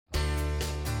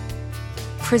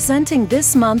presenting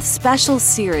this month's special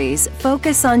series,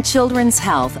 Focus on Children's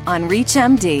Health on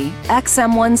ReachMD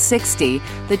XM160,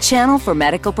 the channel for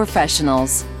medical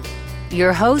professionals.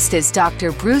 Your host is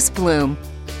Dr. Bruce Bloom.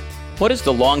 What is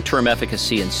the long-term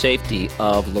efficacy and safety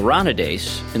of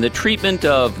hyaluronidase in the treatment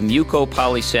of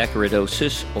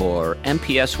mucopolysaccharidosis, or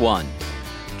MPS I?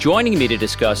 Joining me to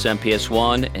discuss MPS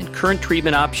I and current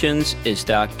treatment options is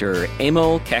Dr.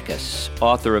 Emil Kakkis,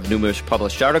 author of numerous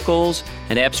published articles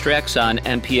and abstracts on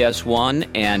MPS I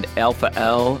and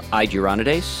alpha-L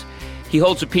hyaluronidase. He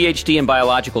holds a PhD in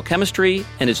biological chemistry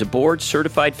and is a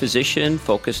board-certified physician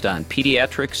focused on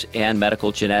pediatrics and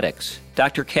medical genetics.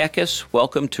 Dr. Kakkis,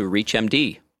 welcome to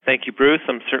ReachMD. Thank you, Bruce.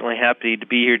 I'm certainly happy to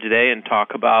be here today and talk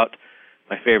about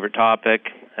my favorite topic,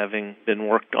 having been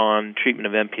worked on treatment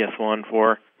of MPS I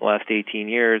for the last 18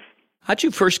 years. How'd you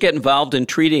first get involved in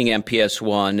treating MPS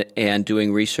I and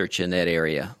doing research in that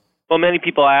area? Well, many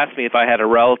people ask me if I had a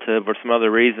relative or some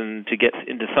other reason to get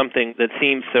into something that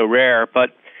seems so rare, but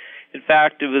in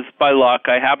fact, it was by luck.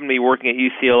 I happened to be working at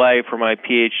UCLA for my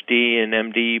PhD and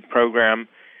MD program,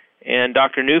 and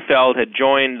Dr. Neufeld had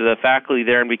joined the faculty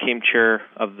there and became chair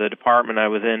of the department I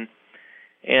was in.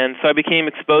 And so I became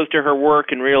exposed to her work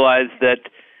and realized that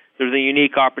there was a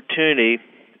unique opportunity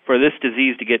for this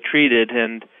disease to get treated,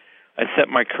 and I set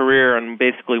my career on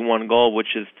basically one goal,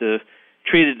 which is to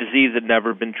treat a disease that had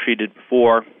never been treated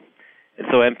before. And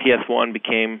so MPS I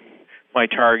became my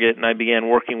target, and I began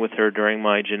working with her during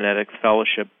my genetics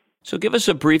fellowship. So give us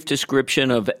a brief description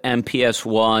of MPS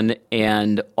I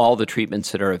and all the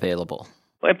treatments that are available.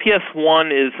 MPS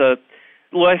I is a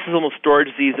lysosomal storage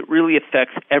disease that really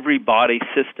affects every body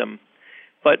system.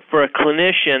 But for a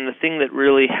clinician, the thing that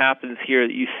really happens here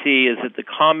that you see is that the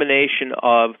combination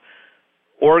of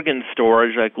organ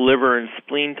storage, like liver and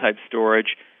spleen type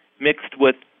storage, mixed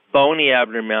with bony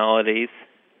abnormalities,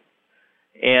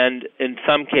 and in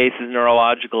some cases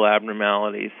neurological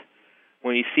abnormalities.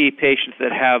 When you see patients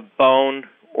that have bone,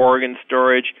 organ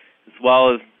storage, as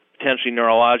well as potentially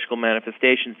neurological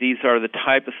manifestations, these are the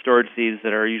type of storage diseases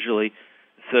that are usually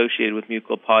associated with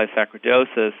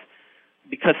mucopolysaccharidosis.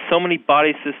 Because so many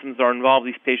body systems are involved,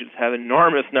 these patients have an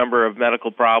enormous number of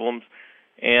medical problems,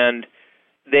 and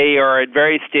they are at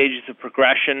various stages of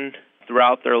progression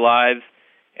throughout their lives,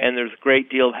 and there's a great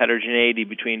deal of heterogeneity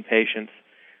between patients,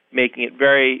 making it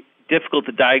very difficult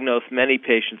to diagnose many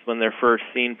patients when they're first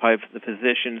seen by the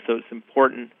physician. So it's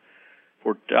important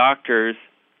for doctors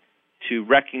to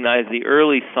recognize the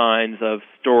early signs of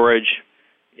storage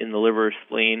in the liver or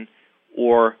spleen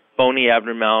or bony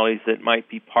abnormalities that might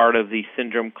be part of the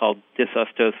syndrome called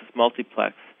dysostosis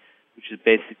multiplex, which is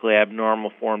basically abnormal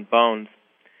formed bones.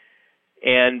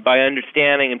 And by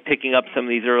understanding and picking up some of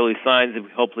these early signs, we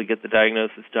hopefully get the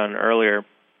diagnosis done earlier.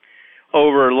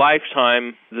 Over a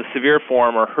lifetime, the severe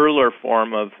form or Hurler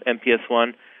form of MPS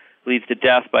I leads to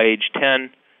death by age 10,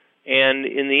 and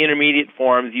in the intermediate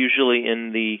forms, usually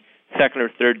in the second or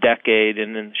third decade,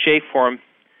 and in the SHAFE form,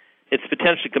 it's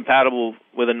potentially compatible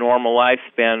with a normal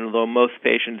lifespan, although most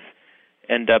patients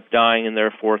end up dying in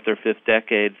their fourth or fifth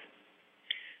decades.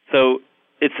 So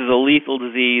it's a lethal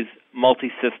disease,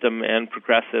 multi-system and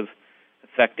progressive,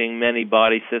 affecting many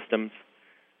body systems.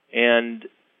 And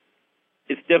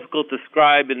it's difficult to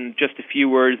describe in just a few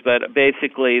words, but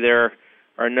basically there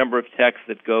are a number of texts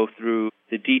that go through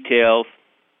the details.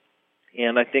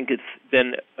 And I think it's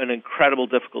been an incredible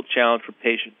difficult challenge for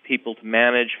people to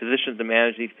manage, physicians to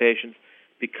manage these patients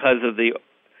because of the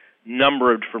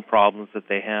number of different problems that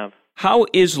they have. How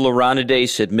is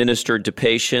hyaluronidase administered to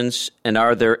patients, and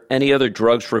are there any other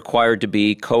drugs required to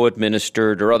be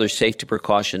co-administered or other safety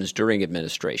precautions during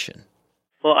administration?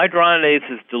 Well, hyaluronidase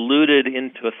is diluted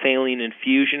into a saline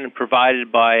infusion and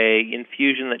provided by an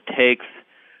infusion that takes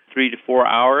 3 to 4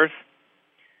 hours.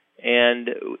 And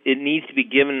it needs to be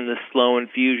given in this slow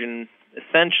infusion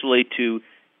essentially to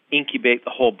incubate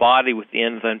the whole body with the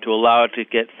enzyme to allow it to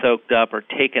get soaked up or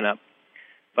taken up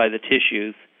by the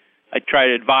tissues. I try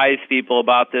to advise people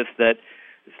about this, that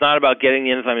it's not about getting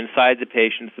the enzyme inside the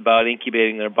patient, it's about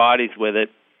incubating their bodies with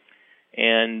it.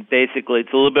 And basically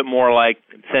it's a little bit more like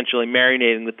essentially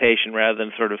marinating the patient rather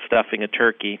than sort of stuffing a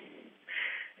turkey.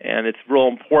 And it's a real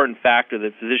important factor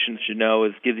that physicians should know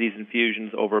is give these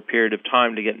infusions over a period of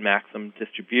time to get maximum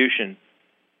distribution.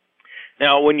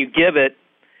 Now, when you give it,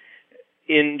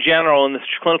 in general, in the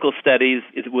clinical studies,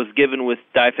 it was given with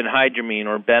diphenhydramine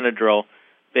or Benadryl,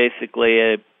 basically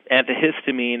an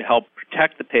antihistamine, help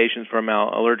protect the patients from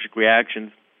allergic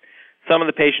reactions. Some of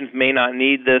the patients may not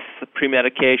need this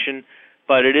premedication,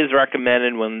 but it is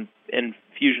recommended when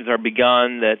infusions are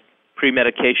begun that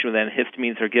premedication with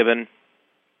antihistamines are given.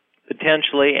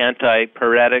 Potentially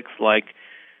antipyretics like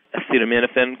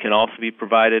acetaminophen can also be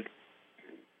provided.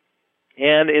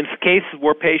 And in cases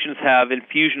where patients have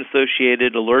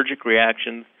infusion-associated allergic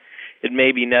reactions, it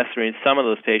may be necessary in some of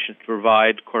those patients to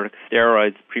provide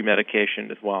corticosteroids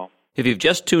pre-medication as well. If you've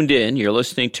just tuned in, you're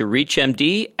listening to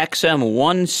ReachMD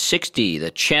XM160,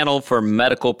 the channel for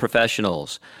medical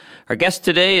professionals. Our guest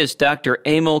today is Dr.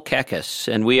 Emil Kekes,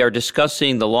 and we are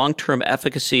discussing the long-term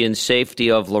efficacy and safety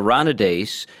of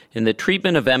loranodase in the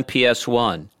treatment of MPS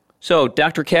I. So,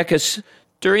 Dr. Kekes,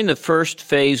 during the first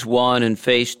Phase 1 and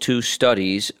Phase 2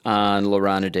 studies on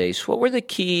loranodase, what were the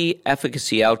key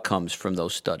efficacy outcomes from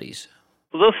those studies?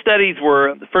 Well, those studies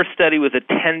the first study was a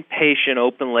 10-patient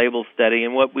open-label study,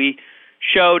 and what we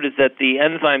showed is that the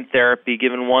enzyme therapy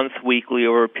given once weekly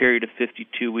over a period of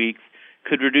 52 weeks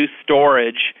could reduce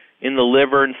storage in the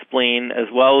liver and spleen as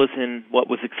well as in what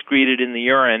was excreted in the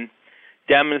urine,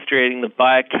 demonstrating the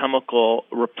biochemical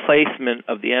replacement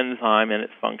of the enzyme and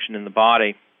its function in the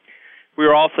body. We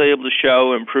were also able to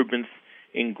show improvements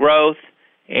in growth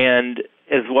and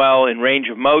as well in range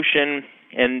of motion.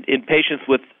 And in patients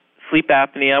with sleep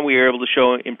apnea, we were able to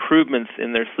show improvements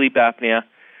in their sleep apnea.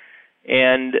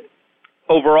 And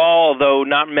overall, though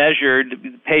not measured,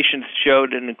 the patients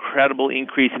showed an incredible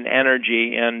increase in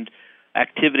energy and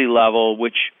activity level,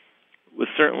 which was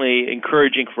certainly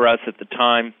encouraging for us at the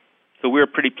time. So we were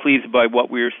pretty pleased by what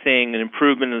we were seeing, an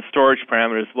improvement in storage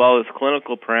parameters as well as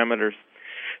clinical parameters.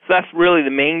 So that's really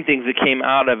the main things that came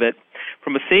out of it.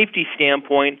 From a safety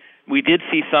standpoint, we did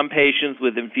see some patients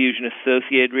with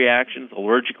infusion-associated reactions,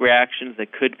 allergic reactions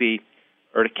that could be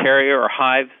urticaria or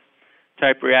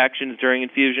hive-type reactions during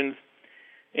infusions.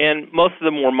 And most of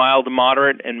them were mild to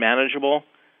moderate and manageable.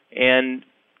 And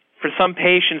for some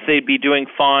patients, they'd be doing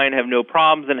fine, have no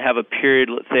problems, and have a period,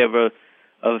 let's say, of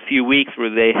a few weeks where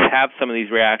they have some of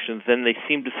these reactions. Then they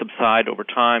seem to subside over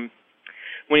time.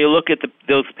 When you look at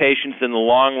those patients in the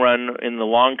long run, in the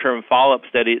long-term follow-up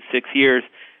study at 6 years,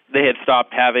 they had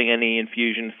stopped having any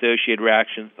infusion-associated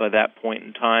reactions by that point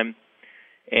in time.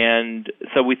 And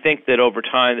so we think that over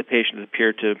time the patients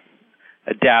appear to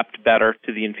adapt better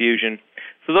to the infusion.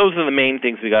 So those are the main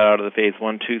things we got out of the Phase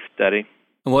 1-2 study.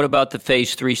 And what about the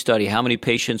Phase 3 study? How many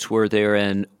patients were there,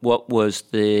 and what was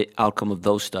the outcome of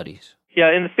those studies?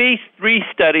 Yeah, in the Phase 3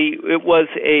 study, it was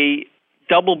a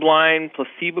double-blind,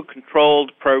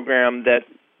 placebo-controlled program that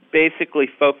basically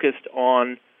focused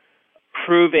on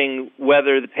proving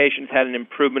whether the patients had an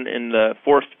improvement in the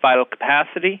forced vital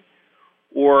capacity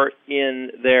or in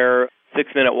their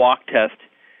 6-minute walk test.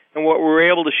 And what we were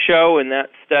able to show in that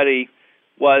study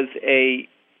was a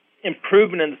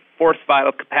improvement in the forced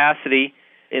vital capacity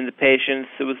in the patients.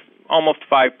 It was almost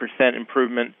 5%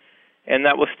 improvement, and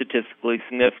that was statistically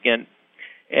significant.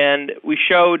 And we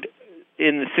showed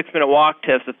in the 6-minute walk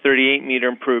test a 38-meter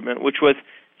improvement, which was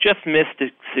just missed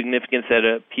significance at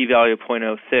a p-value of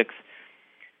 0.06.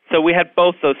 So we had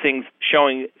both those things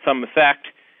showing some effect.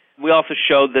 We also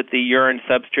showed that the urine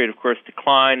substrate, of course,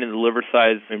 declined and the liver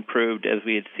size improved as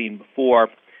we had seen before.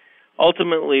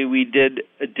 Ultimately, we did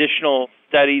additional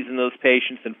studies in those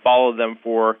patients and followed them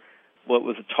for what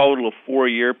was a total of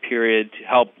 4-year period to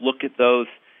help look at those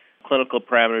clinical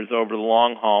parameters over the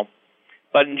long haul.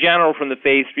 But in general, from the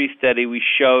Phase 3 study, we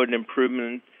showed an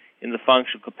improvement in the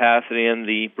functional capacity and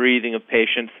the breathing of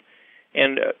patients.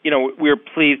 And, we were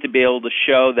pleased to be able to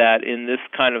show that in this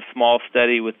kind of small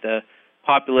study with the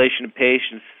population of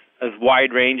patients as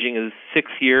wide-ranging as 6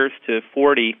 years to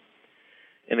 40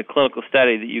 in a clinical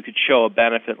study, that you could show a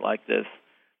benefit like this.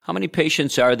 How many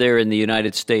patients are there in the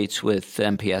United States with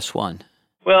MPS I?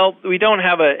 Well, we don't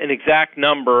have an exact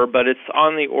number, but it's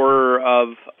on the order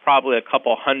of probably a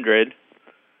couple hundred.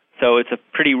 So it's a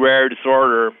pretty rare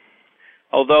disorder.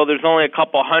 Although there's only a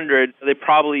couple hundred, they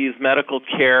probably use medical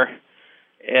care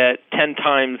at 10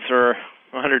 times or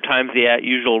 100 times the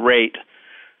usual rate.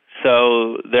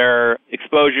 So their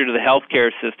exposure to the healthcare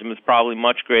system is probably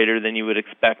much greater than you would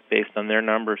expect based on their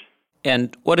numbers.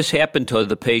 And what has happened to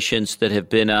the patients that have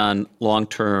been on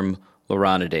long-term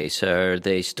loranodase? Are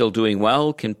they still doing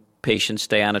well? Can patients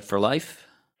stay on it for life?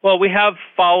 Well, we have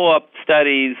follow-up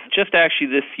studies. Just actually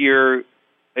this year,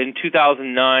 in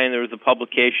 2009, there was a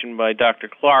publication by Dr.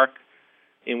 Clark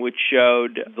in which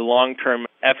showed the long-term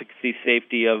efficacy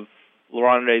safety of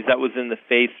loranodase. That was in the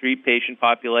Phase 3 patient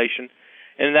population.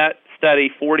 And in that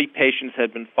study, 40 patients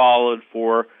had been followed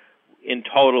for, in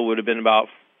total, would have been about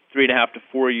 3.5 to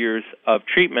 4 years of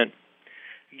treatment.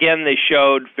 Again, they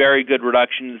showed very good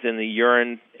reductions in the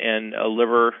urine and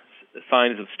liver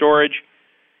signs of storage.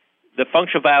 The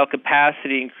functional vital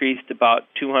capacity increased about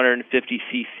 250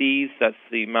 cc's. That's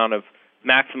the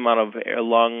maximum amount of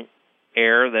lung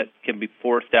air that can be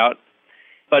forced out.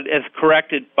 But as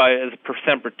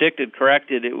percent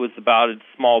predicted, it was about a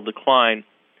small decline.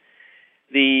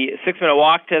 The 6-minute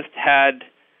walk test had,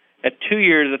 at 2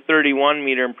 years, a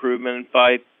 31-meter improvement.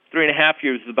 By 3.5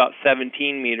 years, it was about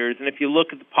 17 meters. And if you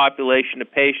look at the population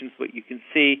of patients, what you can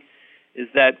see is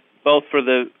that both for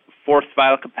the forced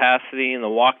vital capacity and the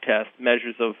walk test,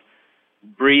 measures of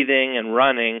breathing and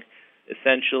running,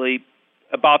 essentially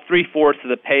about 3/4 of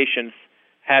the patients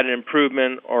had an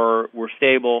improvement or were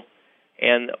stable,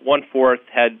 and 1/4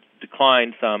 had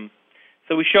declined some.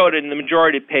 So we showed in the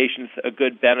majority of patients a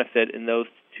good benefit in those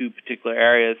two particular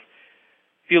areas.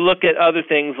 If you look at other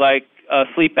things like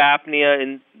sleep apnea,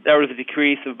 and there was a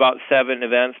decrease of about 7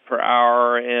 events per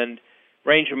hour, and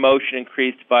range of motion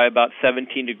increased by about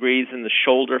 17 degrees in the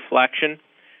shoulder flexion,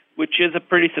 which is a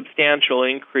pretty substantial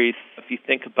increase if you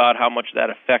think about how much that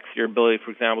affects your ability,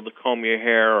 for example, to comb your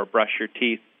hair or brush your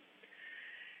teeth.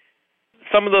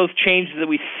 Some of those changes that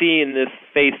we see in this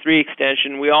Phase 3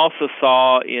 extension, we also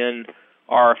saw in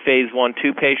our Phase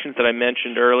 1/2 patients that I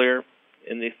mentioned earlier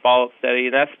in the follow-up study,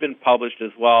 and that's been published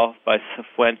as well by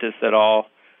Cifuentes et al.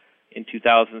 In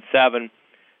 2007,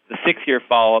 the 6-year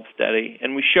follow-up study.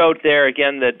 And we showed there,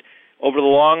 again, that over the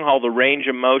long haul, the range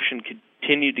of motion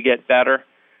continued to get better,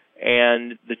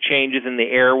 and the changes in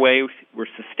the airway were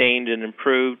sustained and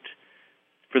improved.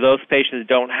 For those patients that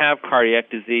don't have cardiac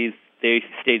disease, they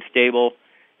stayed stable,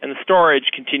 and the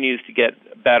storage continues to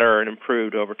get better and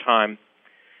improved over time.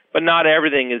 But not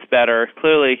everything is better.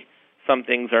 Clearly, some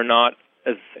things are not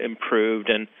as improved,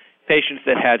 and patients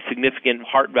that had significant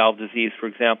heart valve disease, for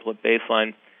example, at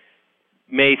baseline,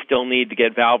 may still need to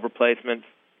get valve replacements.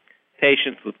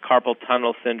 Patients with carpal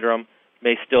tunnel syndrome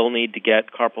may still need to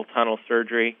get carpal tunnel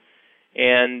surgery.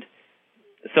 And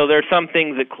so there are some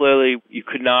things that clearly you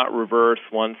could not reverse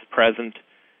once present.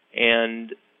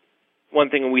 And one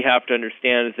thing we have to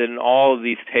understand is that in all of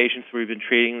these patients we've been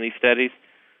treating in these studies,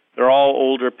 they're all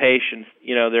older patients.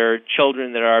 There are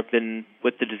children that have been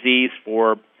with the disease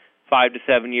for 5 to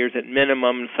 7 years at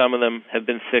minimum. Some of them have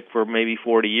been sick for maybe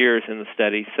 40 years in the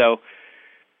study. So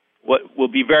what will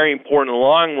be very important in the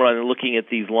long run in looking at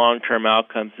these long-term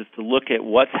outcomes is to look at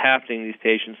what's happening to these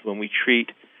patients when we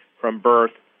treat from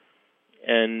birth.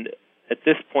 And at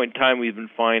this point in time, we've been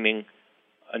finding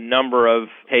a number of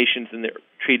patients and they're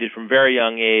treated from very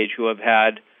young age who have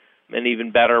had an even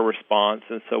better response.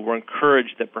 And so we're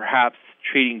encouraged that perhaps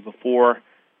treating before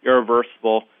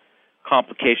irreversible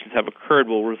complications have occurred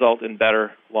will result in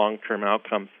better long-term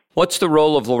outcomes. What's the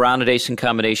role of hyaluronidase in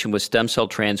combination with stem cell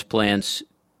transplants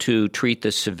to treat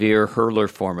the severe Hurler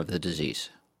form of the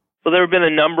disease? Well, there have been a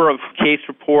number of case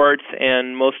reports,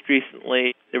 and most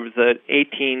recently there was an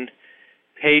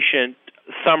 18-patient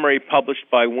summary published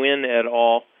by Wynn et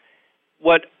al.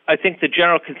 What I think the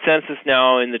general consensus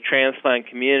now in the transplant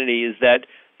community is that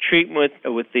treatment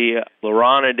with the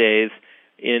hyaluronidase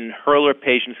in Hurler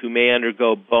patients who may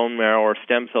undergo bone marrow or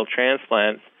stem cell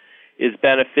transplants is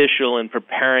beneficial in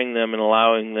preparing them and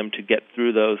allowing them to get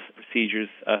through those procedures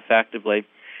effectively.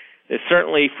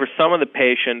 Certainly for some of the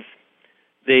patients,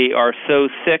 they are so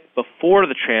sick before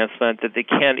the transplant that they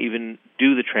can't even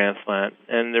do the transplant.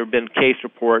 And there have been case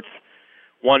reports,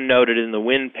 one noted in the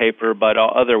Wynn paper, but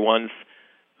other ones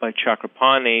by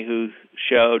Chakrapani, who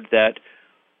showed that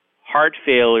heart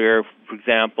failure, for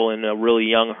example, in a really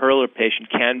young Hurler patient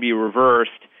can be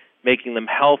reversed, making them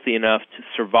healthy enough to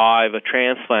survive a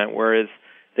transplant, whereas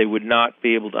they would not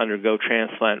be able to undergo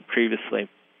transplant previously.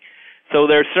 So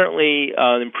there are certainly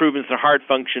improvements in heart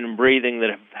function and breathing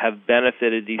that have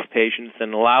benefited these patients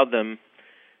and allowed them,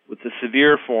 with the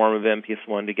severe form of MPS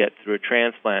I, to get through a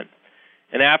transplant.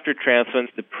 And after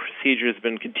transplant, the procedure has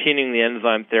been continuing the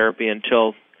enzyme therapy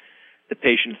until the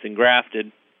patient's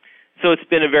engrafted. So it's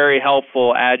been a very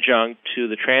helpful adjunct to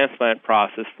the transplant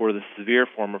process for the severe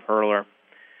form of Hurler.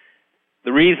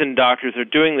 The reason doctors are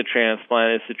doing the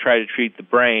transplant is to try to treat the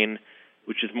brain,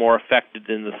 which is more affected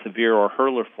than the severe or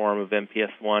Hurler form of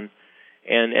MPS I,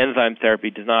 and enzyme therapy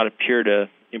does not appear to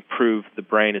improve the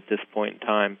brain at this point in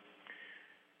time.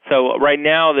 So right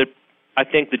now, I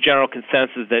think the general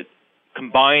consensus that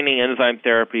combining enzyme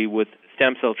therapy with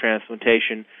stem cell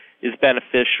transplantation is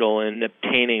beneficial in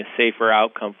obtaining a safer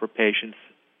outcome for patients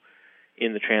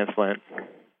in the transplant.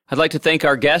 I'd like to thank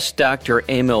our guest, Dr.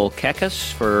 Emil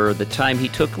Kakas, for the time he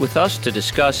took with us to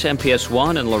discuss MPS I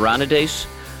and hyaluronidase.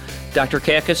 Dr.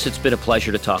 Kakas, it's been a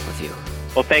pleasure to talk with you.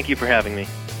 Well, thank you for having me.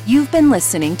 You've been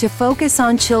listening to Focus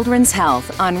on Children's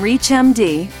Health on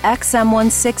ReachMD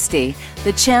XM160,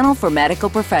 the channel for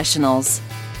medical professionals.